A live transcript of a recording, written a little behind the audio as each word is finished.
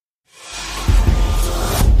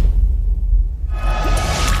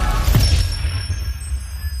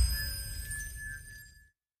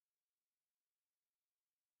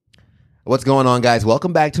What's going on, guys?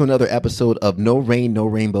 Welcome back to another episode of No Rain, No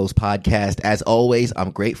Rainbows podcast. As always,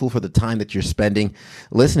 I'm grateful for the time that you're spending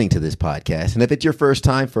listening to this podcast. And if it's your first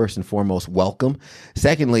time, first and foremost, welcome.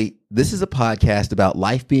 Secondly, this is a podcast about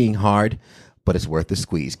life being hard, but it's worth the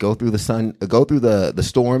squeeze. Go through the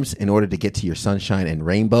storms in order to get to your sunshine and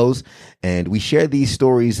rainbows. And we share these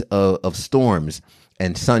stories of storms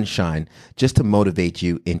and sunshine just to motivate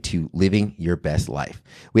you into living your best life.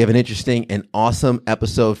 We have an interesting and awesome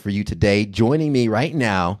episode for you today. Joining me right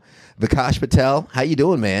now, Vikash Patel. How you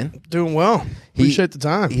doing, man? Doing well. Appreciate the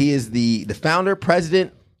time. He is the founder,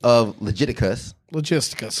 president of Logisticus.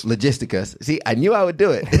 See, I knew I would do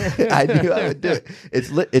it. I knew I would do it.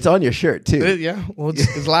 It's on your shirt too. Yeah, well,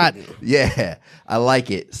 it's Latin. Yeah, I like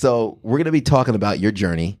it. So we're going to be talking about your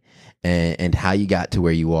journey and how you got to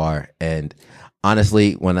where you are. And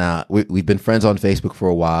honestly, when we've been friends on Facebook for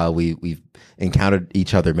a while, we've encountered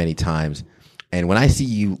each other many times. And when I see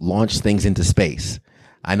you launch things into space,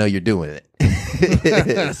 I know you're doing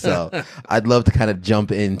it. So I'd love to kind of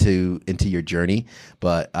jump into your journey.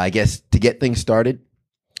 But I guess to get things started,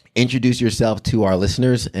 introduce yourself to our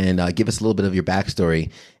listeners and give us a little bit of your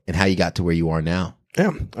backstory and how you got to where you are now. Yeah.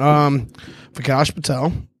 Vikash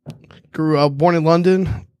Patel. Born in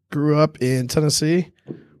London, grew up in Tennessee,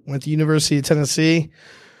 went to University of Tennessee,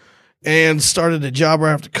 and started a job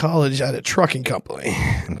right after college at a trucking company.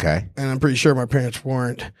 Okay. And I'm pretty sure my parents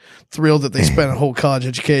weren't thrilled that they spent a whole college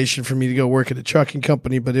education for me to go work at a trucking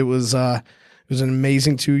company, but it was an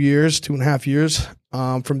amazing 2.5 years.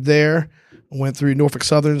 From there, I went through Norfolk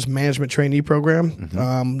Southern's management trainee program.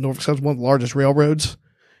 Mm-hmm. Norfolk Southern's one of the largest railroads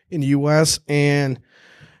in the U.S., and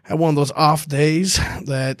had one of those off days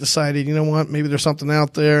that decided, you know what, maybe there's something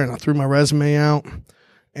out there, and I threw my resume out.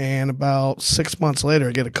 And about 6 months later,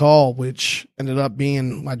 I get a call, which ended up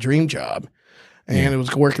being my dream job. And It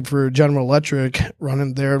was working for General Electric,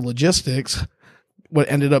 running their logistics, what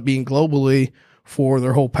ended up being globally for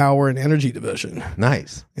their whole power and energy division.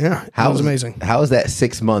 Nice. Yeah, it was amazing. How was that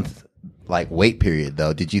 6 month wait period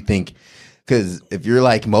though? Did you think, because if you're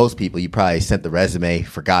like most people, you probably sent the resume,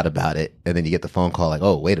 forgot about it, and then you get the phone call like,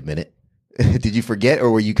 oh, wait a minute. Did you forget, or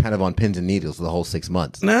were you kind of on pins and needles the whole 6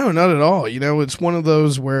 months? No, not at all. It's one of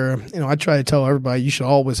those where, I try to tell everybody you should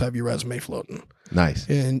always have your resume floating. Nice.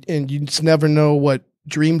 And you just never know what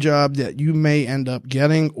dream job that you may end up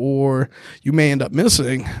getting or you may end up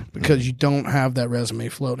missing because you don't have that resume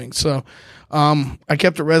floating. So I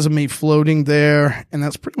kept a resume floating there, and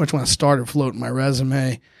that's pretty much when I started floating my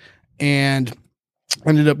resume, and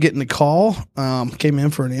ended up getting the call, came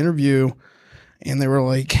in for an interview. And they were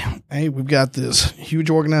like, hey, we've got this huge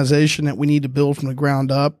organization that we need to build from the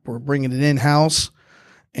ground up. We're bringing it in-house,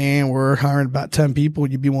 and we're hiring about 10 people.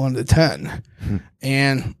 You'd be one of the 10.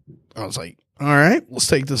 And I was like, all right, let's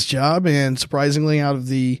take this job. And surprisingly, out of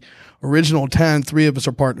the original 10, 3 of us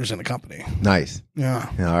are partners in the company. Nice. Yeah.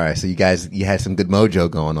 All right. So you had some good mojo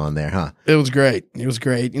going on there, huh? It was great.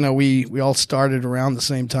 We all started around the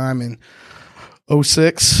same time in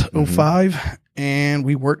 06, 05. And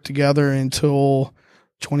we worked together until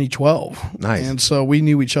 2012. Nice. And so we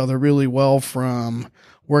knew each other really well from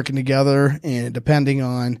working together and depending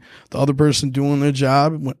on the other person doing their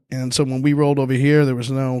job. And so when we rolled over here, there was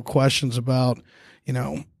no questions about,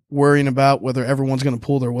 worrying about whether everyone's going to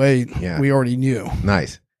pull their weight. Yeah. We already knew.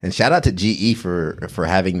 Nice. And shout out to GE for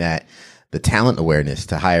having the talent awareness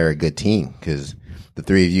to hire a good team, because the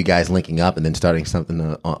 3 of you guys linking up and then starting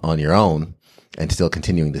something on your own and still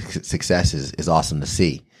continuing the success is awesome to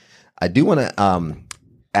see. I do want to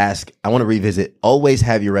I want to revisit, always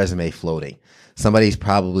have your resume floating. Somebody's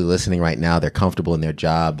probably listening right now. They're comfortable in their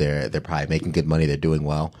job. They're probably making good money. They're doing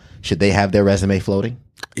well. Should they have their resume floating?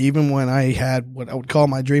 Even when I had what I would call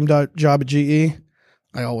my dream job at GE,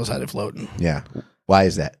 I always had it floating. Yeah. Why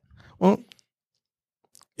is that? Well,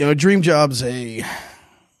 a dream job's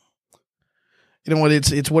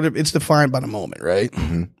it's defined by the moment, right?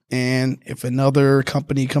 Mm-hmm. And if another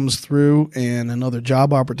company comes through and another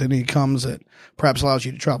job opportunity comes that perhaps allows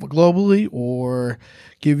you to travel globally or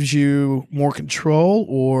gives you more control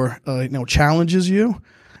or challenges you,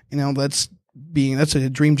 that's a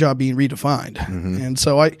dream job being redefined. Mm-hmm. And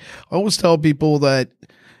so I always tell people that,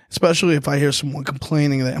 especially if I hear someone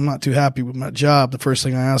complaining that I'm not too happy with my job, the first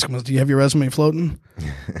thing I ask them is, do you have your resume floating?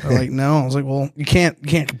 They're like, no. I was like, well, you can't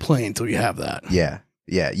complain until you have that. Yeah.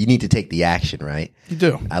 Yeah. You need to take the action, right? You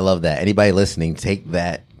do. I love that. Anybody listening, take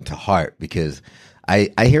that to heart, because I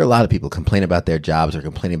hear a lot of people complain about their jobs or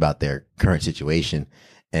complaining about their current situation.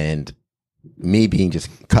 And me being just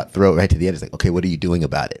cutthroat right to the end is like, okay, what are you doing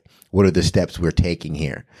about it? What are the steps we're taking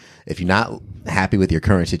here? If you're not happy with your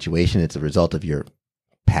current situation, it's a result of your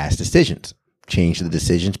past decisions. change the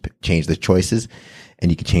decisions, change the choices, and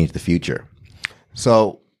you can change the future.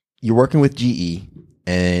 So you're working with GE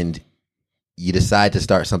and you decide to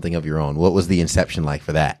start something of your own. What was the inception like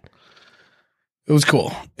for that? It was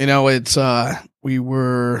cool. It's we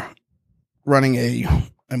were running a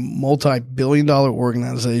multi-billion-dollar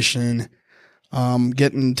organization,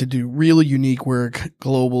 getting to do really unique work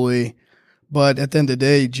globally. But at the end of the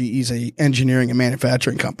day, GE is a engineering and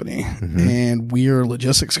manufacturing company, and we are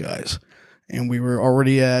logistics guys. And we were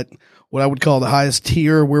already at what I would call the highest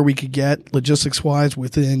tier where we could get logistics-wise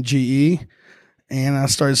within GE. And I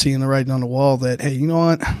started seeing the writing on the wall that, hey, you know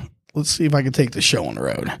what? Let's see if I can take the show on the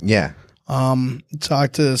road. Yeah.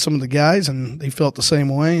 Talked to some of the guys, and they felt the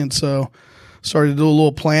same way. And so started to do a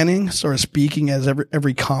little planning, started speaking at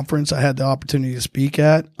every conference I had the opportunity to speak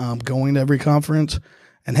at, going to every conference,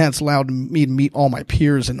 and hence allowed me to meet all my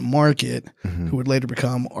peers in the market who would later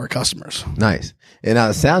become our customers. Nice. And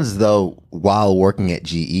it sounds as though while working at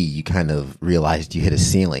GE, you kind of realized you hit a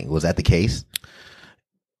ceiling. Was that the case?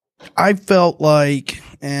 I felt like,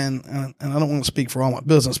 and I don't want to speak for all my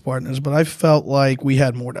business partners, but I felt like we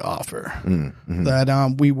had more to offer.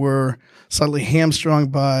 That we were slightly hamstrung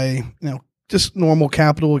by, just normal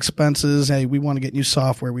capital expenses. Hey, we want to get new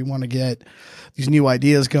software. We want to get these new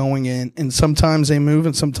ideas going in, and sometimes they move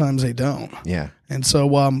and sometimes they don't. Yeah. And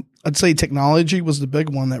so I'd say technology was the big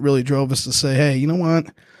one that really drove us to say, hey, you know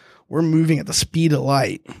what? We're moving at the speed of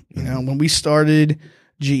light. When we started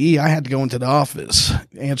GE, I had to go into the office,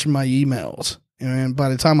 answer my emails. And by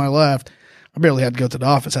the time I left, I barely had to go to the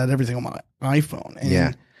office. I had everything on my iPhone.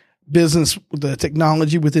 And business, the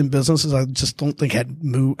technology within businesses, I just don't think had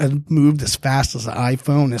moved as fast as the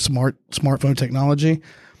iPhone and smartphone technology.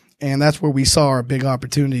 And that's where we saw our big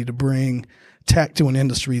opportunity to bring tech to an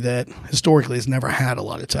industry that historically has never had a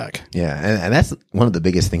lot of tech. Yeah, and that's one of the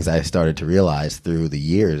biggest things I started to realize through the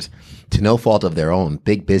years. To no fault of their own,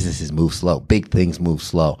 big businesses move slow. Big things move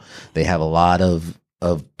slow. They have a lot of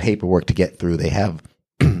paperwork to get through. They have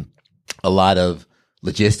a lot of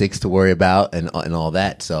logistics to worry about and all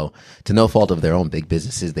that. So to no fault of their own, big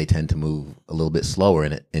businesses, they tend to move a little bit slower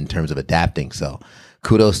in terms of adapting. So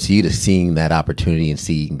kudos to you to seeing that opportunity and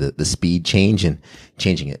seeing the speed change and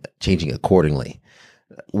changing accordingly.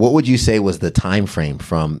 What would you say was the time frame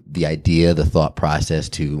from the idea, the thought process,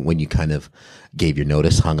 to when you kind of gave your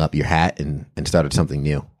notice, hung up your hat, and started something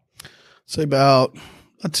new? Say about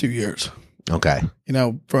 2 years. Okay.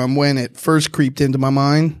 From when it first creeped into my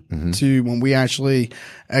mind to when we actually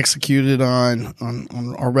executed on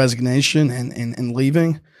our resignation and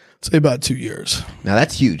leaving, say about 2 years. Now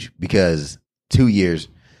that's huge because 2 years,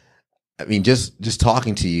 I mean, just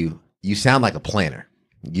talking to you, you sound like a planner.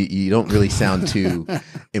 You don't really sound too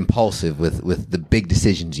impulsive with the big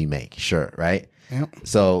decisions you make. Sure. Right. Yep.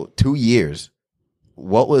 So 2 years,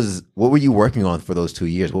 what were you working on for those 2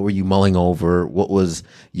 years? What were you mulling over? What was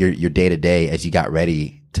your day to day as you got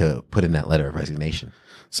ready to put in that letter of resignation?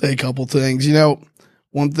 Say a couple things.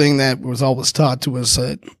 One thing that was always taught to us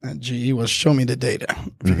at GE was show me the data.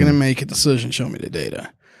 If you're going to make a decision, show me the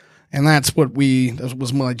data. And that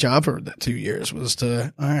was my job for that 2 years, was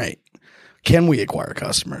to, all right, can we acquire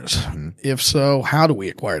customers? If so, how do we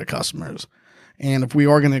acquire the customers? And if we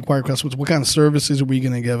are going to acquire customers, what kind of services are we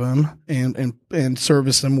going to give them and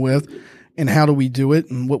service them with? And how do we do it?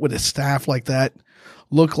 And what would a staff like that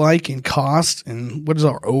look like in cost? And what does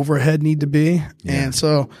our overhead need to be? Yeah. And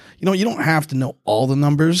so, you don't have to know all the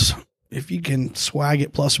numbers. If you can swag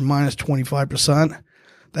it plus or minus 25%,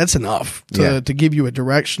 that's enough to give you a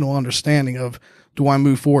directional understanding of, do I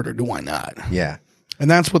move forward or do I not? Yeah. And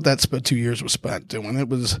that's what that 2 years was spent doing. It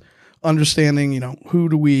was understanding, who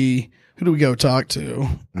do we go talk to?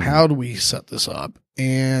 How do we set this up?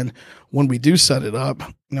 And when we do set it up,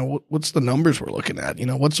 what's the numbers we're looking at?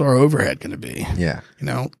 What's our overhead going to be? Yeah.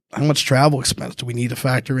 How much travel expense do we need to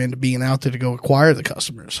factor into being out there to go acquire the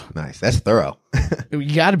customers? Nice. That's thorough.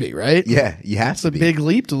 You got to be, right? Yeah, you have to be. It's a big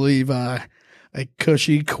leap to leave a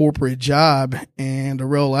cushy corporate job and to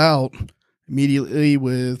roll out immediately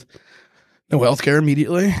with no healthcare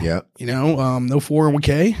immediately. Yeah. No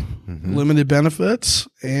 401k, limited benefits.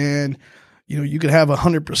 And, you could have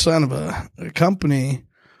 100% of a company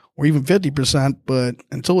or even 50%, but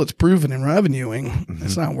until it's proven in revenuing,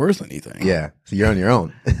 it's not worth anything. Yeah. So you're on your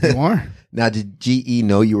own. You are. Now, did GE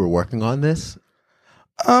know you were working on this?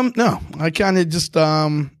 No, I kind of just,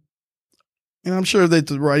 I'm sure that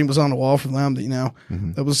the writing was on the wall for them that,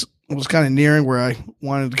 it was kind of nearing where I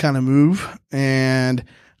wanted to kind of move, and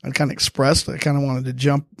I kind of expressed I kind of wanted to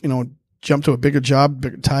jump to a bigger job,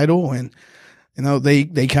 bigger title. And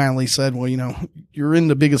they kindly said, well, you're in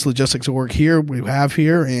the biggest logistics org we have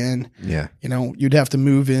here. And, you'd have to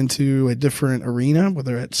move into a different arena,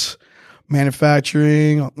 whether it's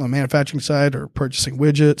manufacturing on the manufacturing side or purchasing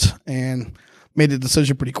widgets, and made the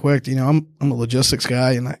decision pretty quick. I'm a logistics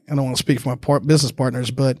guy, and I don't want to speak for my business partners,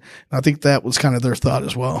 but I think that was kind of their thought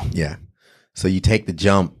as well. Yeah. So you take the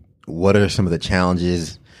jump. What are some of the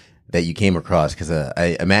challenges that you came across? Because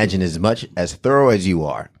I imagine as thorough as you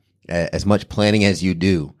are, as much planning as you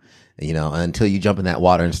do, until you jump in that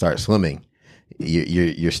water and start swimming,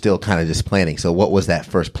 you're still kind of just planning. So what was that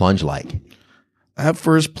first plunge like? That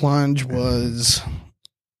first plunge was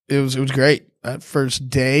great. That first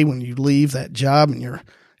day when you leave that job and you're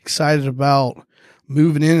excited about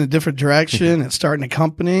moving in a different direction and starting a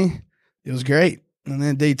company, it was great. And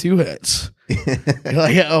then day 2 hits. You're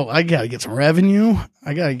like, oh, I got to get some revenue.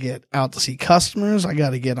 I got to get out to see customers. I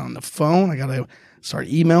got to get on the phone. I got to start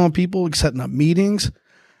emailing people, setting up meetings.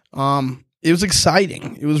 It was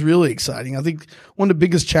exciting. It was really exciting. I think one of the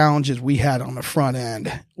biggest challenges we had on the front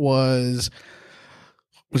end was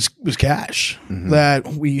cash. That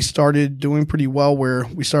we started doing pretty well, where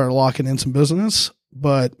we started locking in some business,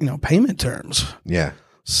 but payment terms. Yeah.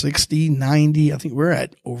 60, 90, I think we're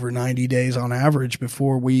at over 90 days on average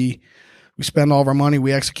before we spend all of our money,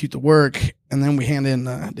 we execute the work, and then we hand in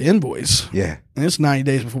the invoice. Yeah. And it's 90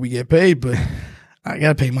 days before we get paid, but I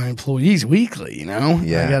got to pay my employees weekly,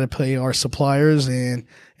 Yeah. I got to pay our suppliers, and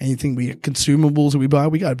anything consumables that we buy,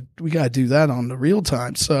 we got to do that on the real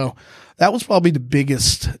time. So that was probably the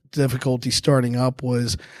biggest difficulty starting up,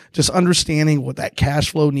 was just understanding what that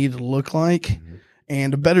cash flow needed to look like.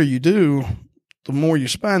 And the better you do, the more you're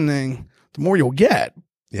spending, the more you'll get.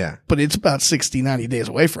 Yeah. But it's about 60, 90 days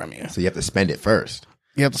away from you. So you have to spend it first.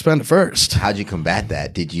 You have to spend it first. How'd you combat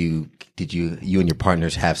that? Did you and your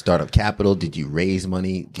partners have startup capital? Did you raise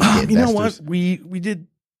money? Did you get investors? You know what? We did.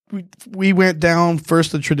 We went down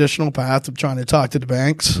first the traditional path of trying to talk to the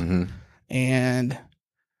banks, and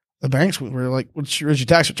the banks were like, where's your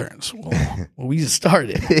tax returns? Well, we just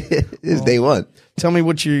started. It's day one. Tell me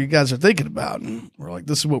what you guys are thinking about. And we're like,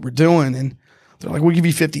 this is what we're doing. And they're like, we'll give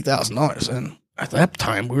you $50,000. And at that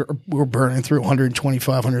time, we were burning through $125,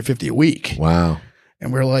 $150 a week. Wow.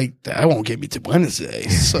 And we're like, that won't get me to Wednesday.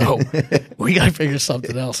 So we got to figure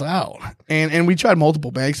something else out. And we tried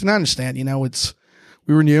multiple banks. And I understand,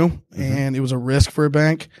 we were new and it was a risk for a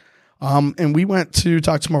bank. And we went to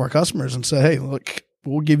talk to some of our customers and said, hey, look,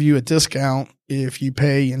 we'll give you a discount if you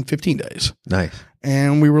pay in 15 days. Nice.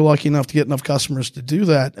 And we were lucky enough to get enough customers to do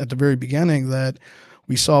that at the very beginning, that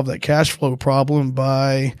we solved that cash flow problem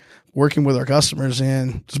by working with our customers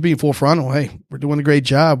and just being full frontal. Hey, we're doing a great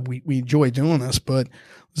job. We enjoy doing this, but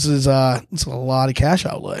this is a lot of cash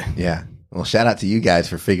outlay. Yeah. Well, shout out to you guys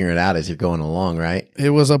for figuring it out as you're going along, right?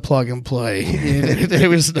 It was a plug and play. There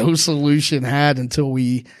was no solution had until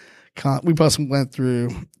we possibly went through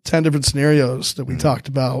 10 different scenarios that we talked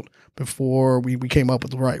about before we came up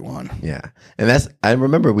with the right one. Yeah. And I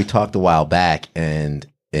remember we talked a while back and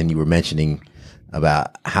you were mentioning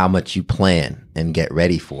about how much you plan and get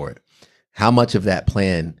ready for it. How much of that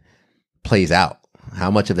plan plays out? How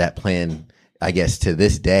much of that plan, I guess, to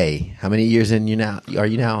this day, how many years in are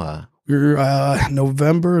you now? We're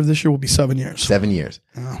November of this year will be 7 years. 7 years.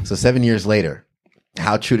 Oh. So 7 years later,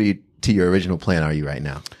 how true to your original plan are you right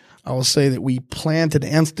now? I will say that we plan to the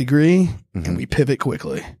nth degree and we pivot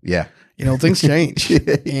quickly. Yeah. Things change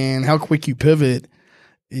and how quick you pivot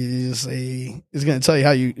is going to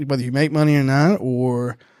tell you whether you make money or not,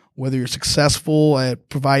 or whether you're successful at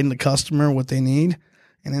providing the customer what they need.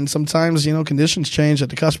 And then sometimes, conditions change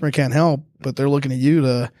that the customer can't help, but they're looking at you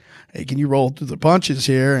to, hey, can you roll through the punches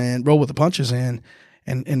here and roll with the punches and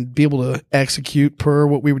be able to execute per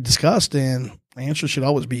what we discussed? And the answer should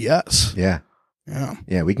always be yes. Yeah. Yeah.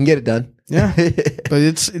 Yeah. We can get it done. Yeah. But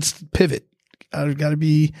it's pivot. I've got to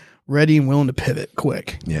be ready and willing to pivot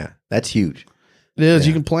quick. Yeah. That's huge. It is. Yeah.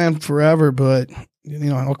 You can plan forever, but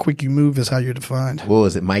how quick you move is how you're defined. What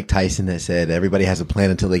was it? Mike Tyson that said everybody has a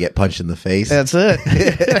plan until they get punched in the face. That's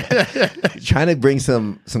it. Trying to bring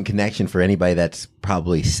some connection for anybody that's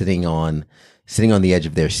probably sitting on the edge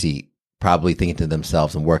of their seat, probably thinking to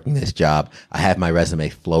themselves, I'm working this job. I have my resume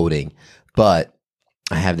floating, but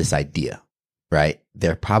I have this idea, right?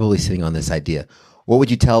 They're probably sitting on this idea. What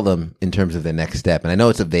would you tell them in terms of their next step? And I know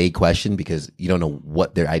it's a vague question because you don't know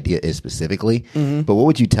what their idea is specifically, but what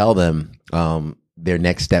would you tell them their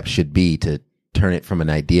next step should be to turn it from an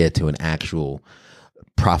idea to an actual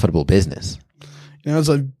profitable business? As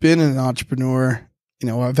I've been an entrepreneur,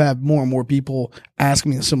 I've had more and more people ask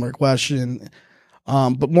me a similar question,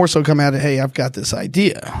 but more so come at it, hey, I've got this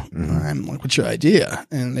idea. I'm like, what's your idea?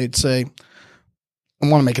 And they'd say, I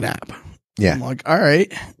want to make an app. Yeah. I'm like, all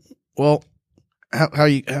right, well, how are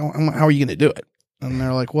you going to do it? And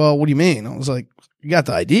they're like, well, what do you mean? I was like, you got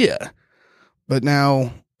the idea, but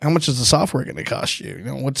now how much is the software going to cost you? You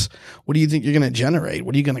know, what do you think you're going to generate?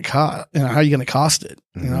 What are you going to cost? You know, how are you going to cost it?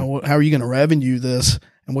 Mm-hmm. You know, how are you going to revenue this,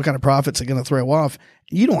 and what kind of profits are going to throw off?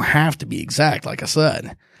 You don't have to be exact. Like I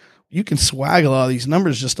said, you can swag a lot of these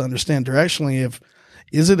numbers just to understand directionally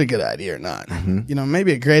is it a good idea or not? Mm-hmm. You know,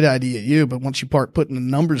 maybe a great idea to you, but once you start putting the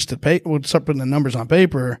numbers on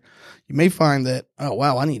paper, you may find that, oh,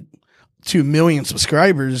 wow, I need 2 million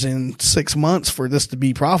subscribers in 6 months for this to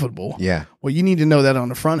be profitable. Yeah. Well, you need to know that on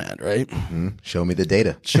the front end, right? Mm-hmm. Show me the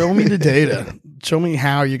data. Show me the data. Show me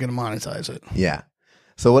how you're going to monetize it. Yeah.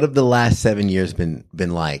 So what have the last 7 years been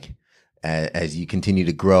like as you continue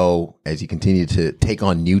to grow, as you continue to take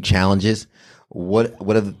on new challenges? What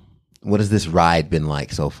has this ride been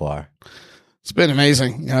like so far? It's been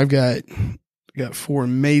amazing. You know, I've got 4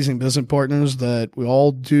 amazing business partners that we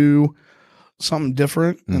all do something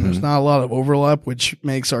different, and there's not a lot of overlap, which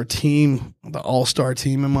makes our team the all-star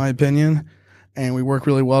team, in my opinion. And we work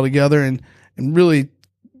really well together, and really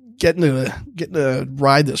getting to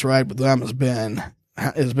ride this ride with them has been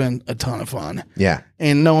a ton of fun. Yeah.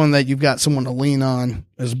 And knowing that you've got someone to lean on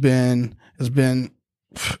has been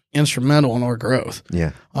instrumental in our growth.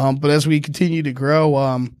 Yeah. But as we continue to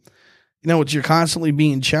grow, you know, you're constantly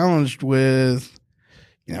being challenged with,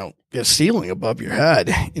 you know, a ceiling above your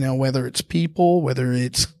head, you know, whether it's people, whether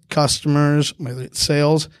it's customers, whether it's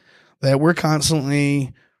sales, that we're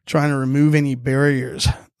constantly trying to remove any barriers,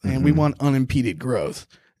 and we want unimpeded growth.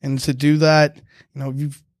 And to do that, you know,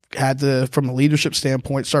 you've had to, from a leadership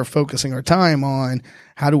standpoint, start focusing our time on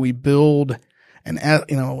how do we build and,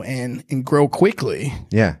 you know, and grow quickly.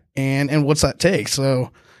 Yeah. And what's that take? So,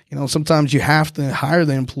 you know, sometimes you have to hire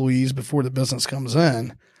the employees before the business comes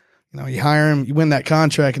in. You know, you hire them, you win that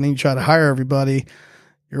contract, and then you try to hire everybody.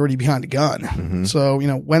 You're already behind the gun. Mm-hmm. So, you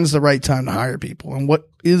know, when's the right time to hire people, and what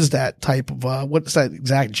is that type of what's that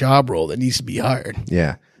exact job role that needs to be hired?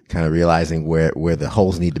 Yeah, kind of realizing where the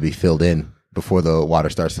holes need to be filled in before the water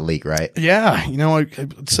starts to leak, right? Yeah, you know,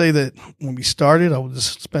 I'd say that when we started, I was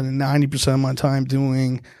spending 90% of my time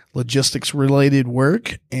doing logistics related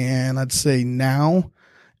work, and I'd say now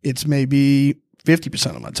it's maybe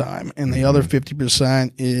 50% of my time, and the other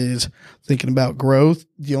 50% is thinking about growth,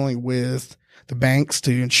 dealing with the banks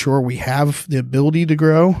to ensure we have the ability to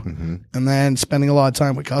grow, and then spending a lot of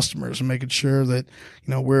time with customers and making sure that,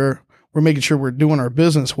 you know, we're making sure we're doing our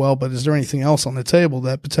business well, but is there anything else on the table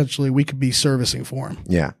that potentially we could be servicing for them?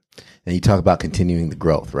 Yeah. And you talk about continuing the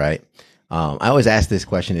growth, right? I always ask this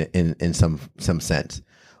question in some sense.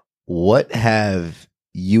 What have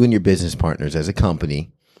you and your business partners as a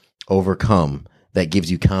company overcome that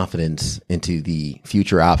gives you confidence into the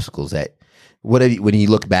future obstacles that when you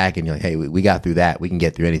look back and you're like, hey, we got through that, we can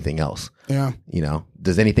get through anything else. Yeah. You know,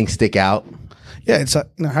 does anything stick out? Yeah. It's you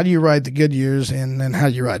know, how do you ride the good years, and then how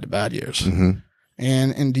do you ride the bad years? Mm-hmm.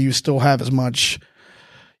 And do you still have as much,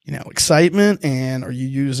 you know, excitement, and are you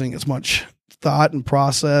using as much thought and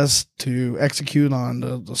process to execute on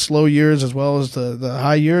the slow years as well as the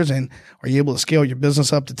high years? And are you able to scale your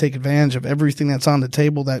business up to take advantage of everything that's on the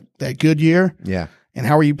table that good year? Yeah. And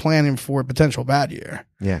how are you planning for a potential bad year?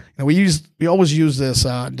 Yeah. And we always use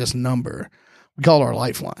this number. We call it our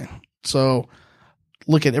lifeline. So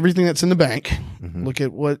look at everything that's in the bank, look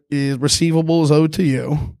at what is receivables owed to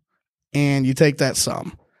you, and you take that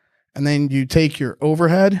sum. And then you take your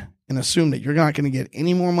overhead and assume that you're not going to get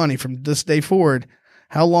any more money from this day forward.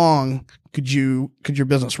 How long could your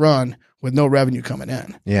business run with no revenue coming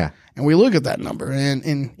in? Yeah. And we look at that number,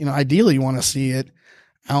 and you know, ideally you want to see it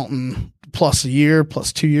out in plus a year,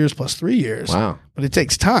 plus 2 years, plus 3 years. Wow. But it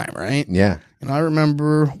takes time, right? Yeah. And I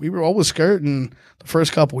remember we were always skirting the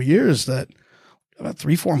first couple of years that about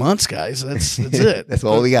 3-4 months, guys. That's it. That's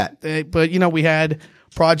all we got. But you know, we had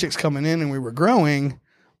projects coming in and we were growing.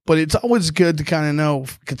 But it's always good to kind of know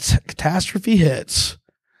if catastrophe hits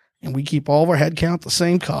and we keep all of our head count the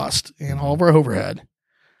same cost and all of our overhead,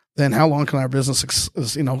 then how long can our business,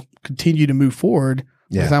 you know, continue to move forward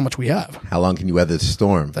with how much we have? How long can you weather the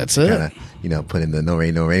storm? That's it. Kinda, you know, put in the no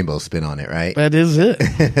rain, no rainbow spin on it, right? That is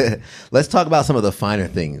it. Let's talk about some of the finer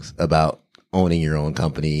things about owning your own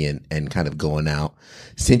company and kind of going out.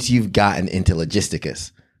 Since you've gotten into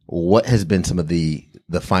Logisticus, what has been some of the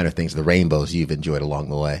finer things, the rainbows you've enjoyed along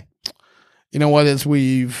the way? You know what, as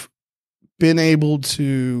we've been able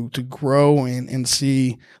to grow and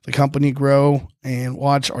see the company grow and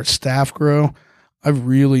watch our staff grow, I've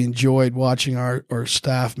really enjoyed watching our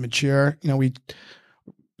staff mature. You know,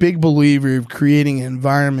 big believer of creating an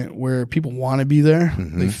environment where people want to be there.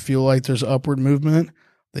 They feel like there's upward movement.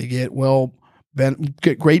 They get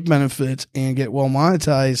get great benefits and get well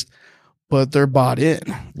monetized, but they're bought in.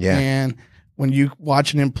 Yeah. And when you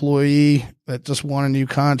watch an employee that just won a new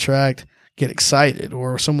contract get excited,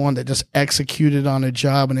 or someone that just executed on a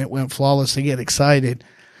job and it went flawless, they get excited.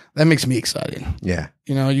 That makes me excited. Yeah.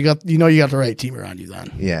 You got the right team around you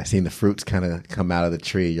then. Yeah. Seeing the fruits kind of come out of the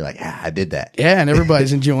tree. You're like, I did that. Yeah. And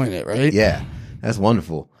everybody's enjoying it, right? Yeah. That's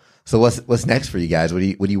wonderful. So what's next for you guys? What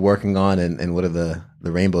are you working on, and what are the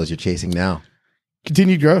rainbows you're chasing now?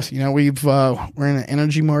 Continued growth. We're in an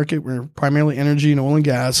energy market. We're primarily energy and oil and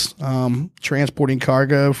gas, transporting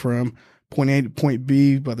cargo from point A to point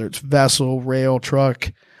B, whether it's vessel, rail,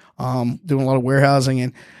 truck, doing a lot of warehousing.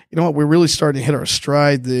 And you know what? We're really starting to hit our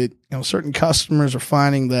stride that, certain customers are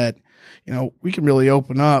finding that, we can really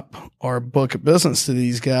open up our book of business to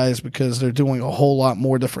these guys because they're doing a whole lot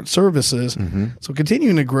more different services. So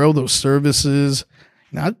continuing to grow those services,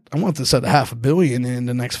 I want this at $500 million in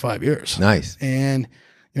the next 5 years. Nice. And,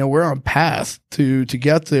 we're on path to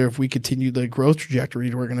get there if we continue the growth trajectory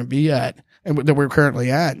that we're going to be at and that we're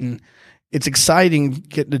currently at. And it's exciting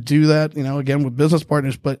getting to do that, again, with business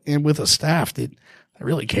partners, and with a staff that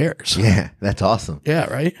really cares. Yeah, that's awesome. Yeah,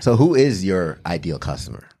 right. So who is your ideal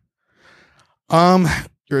customer?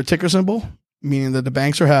 You're a ticker symbol, meaning that the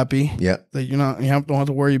banks are happy. Yeah. That don't have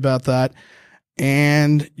to worry about that.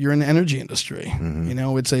 And you're in the energy industry.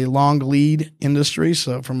 It's a long lead industry.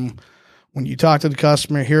 So from when you talk to the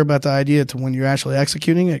customer, hear about the idea to when you're actually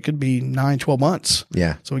executing, it could be 9-12 months.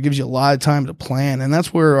 Yeah. So it gives you a lot of time to plan. And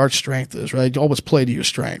that's where our strength is, right? You always play to your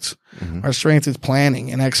strengths. Our strength is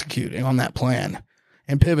planning and executing on that plan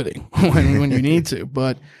and pivoting when you need to.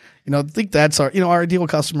 But, I think that's our ideal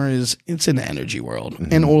customer it's in the energy world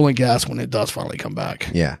and oil and gas when it does finally come back.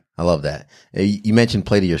 Yeah. I love that. You mentioned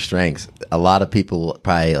play to your strengths. A lot of people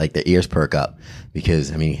probably like their ears perk up because,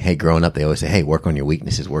 hey, growing up, they always say, hey, work on your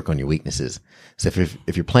weaknesses, work on your weaknesses. So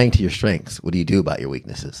if you're playing to your strengths, what do you do about your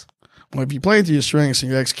weaknesses? Well, if you play to your strengths,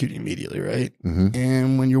 then you're executing immediately, right?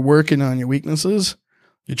 And when you're working on your weaknesses,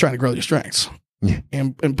 you're trying to grow your strengths. Yeah.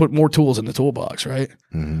 And put more tools in the toolbox, right?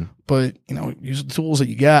 But use the tools that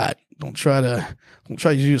you got. Don't try to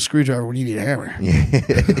use a screwdriver when you need a hammer. Yeah,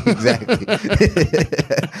 exactly.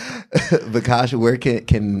 Vikash, where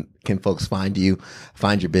can folks find you,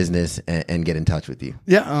 find your business, and get in touch with you?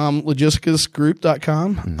 Yeah,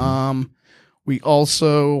 logisticusgroup.com. We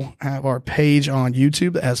also have our page on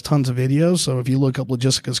YouTube that has tons of videos. So if you look up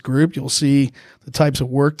Logisticus Group, you'll see the types of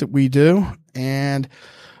work that we do. And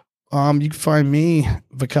you can find me,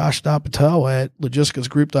 Vikash.Patel, at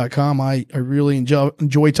logisticusgroup.com. I really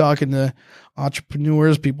enjoy talking to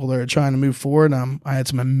entrepreneurs, people that are trying to move forward. I had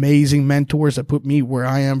some amazing mentors that put me where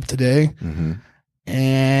I am today.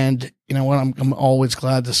 And you know what? I'm always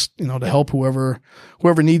glad to to help whoever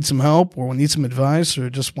needs some help or needs some advice or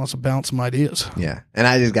just wants to bounce some ideas. Yeah, and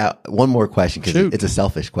I just got one more question because it's a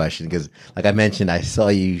selfish question. Because, like I mentioned, I saw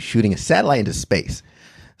you shooting a satellite into space.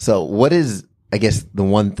 So, what is, I guess, the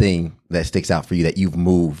one thing that sticks out for you that you've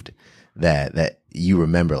moved that you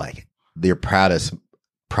remember, like your proudest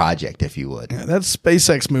project, if you would? Yeah, that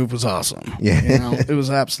SpaceX move was awesome. Yeah, it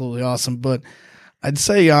was absolutely awesome. But I'd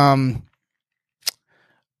say, I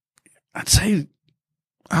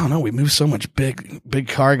don't know. We moved so much big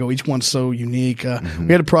cargo. Each one's so unique.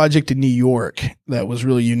 We had a project in New York that was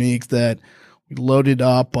really unique that we loaded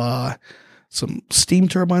up some steam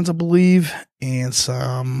turbines, I believe, and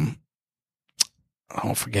some, I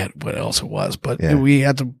don't forget what else it was, but we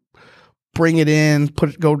had to bring it in,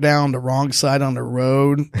 go down the wrong side on the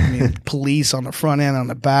road. Police on the front end, on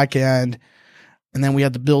the back end. And then we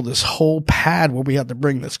had to build this whole pad where we had to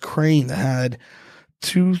bring this crane that had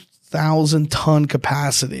 2,000-ton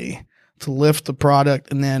capacity to lift the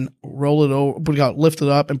product and then roll it over, lift it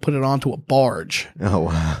up and put it onto a barge. Oh,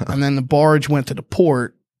 wow. And then the barge went to the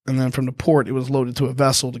port, and then from the port, it was loaded to a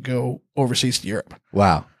vessel to go overseas to Europe.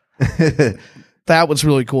 Wow. That was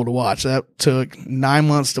really cool to watch. That took 9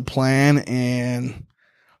 months to plan and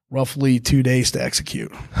roughly 2 days to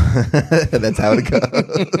execute. That's how it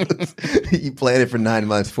goes. You plan it for 9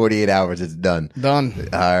 months, 48 hours, it's done. Done.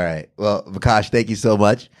 All right. Well, Vikash, thank you so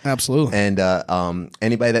much. Absolutely. And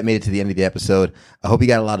anybody that made it to the end of the episode, I hope you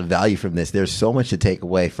got a lot of value from this. There's so much to take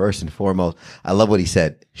away. First and foremost, I love what he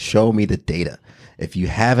said. Show me the data. If you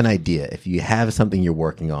have an idea, if you have something you're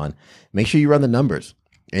working on, make sure you run the numbers.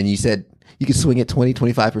 And you said you can swing it 20,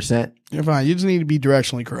 25%. You're fine. You just need to be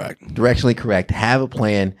directionally correct. Directionally correct. Have a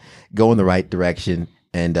plan. Go in the right direction.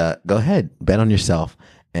 And go ahead. Bet on yourself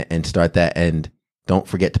and start that. And don't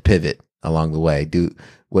forget to pivot along the way.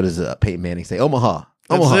 What does Peyton Manning say? Omaha.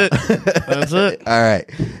 That's Omaha. it. That's it. All right.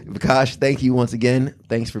 Vikash, thank you once again.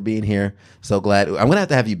 Thanks for being here. So glad. I'm going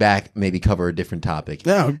to have you back, maybe cover a different topic.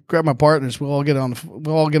 Yeah, I'll grab my partners. We'll all get on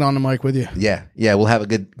the mic with you. Yeah. We'll have a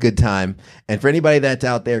good time. And for anybody that's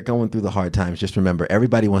out there going through the hard times, just remember,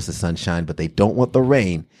 everybody wants the sunshine, but they don't want the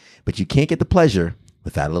rain. But you can't get the pleasure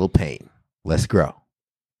without a little pain. Let's grow.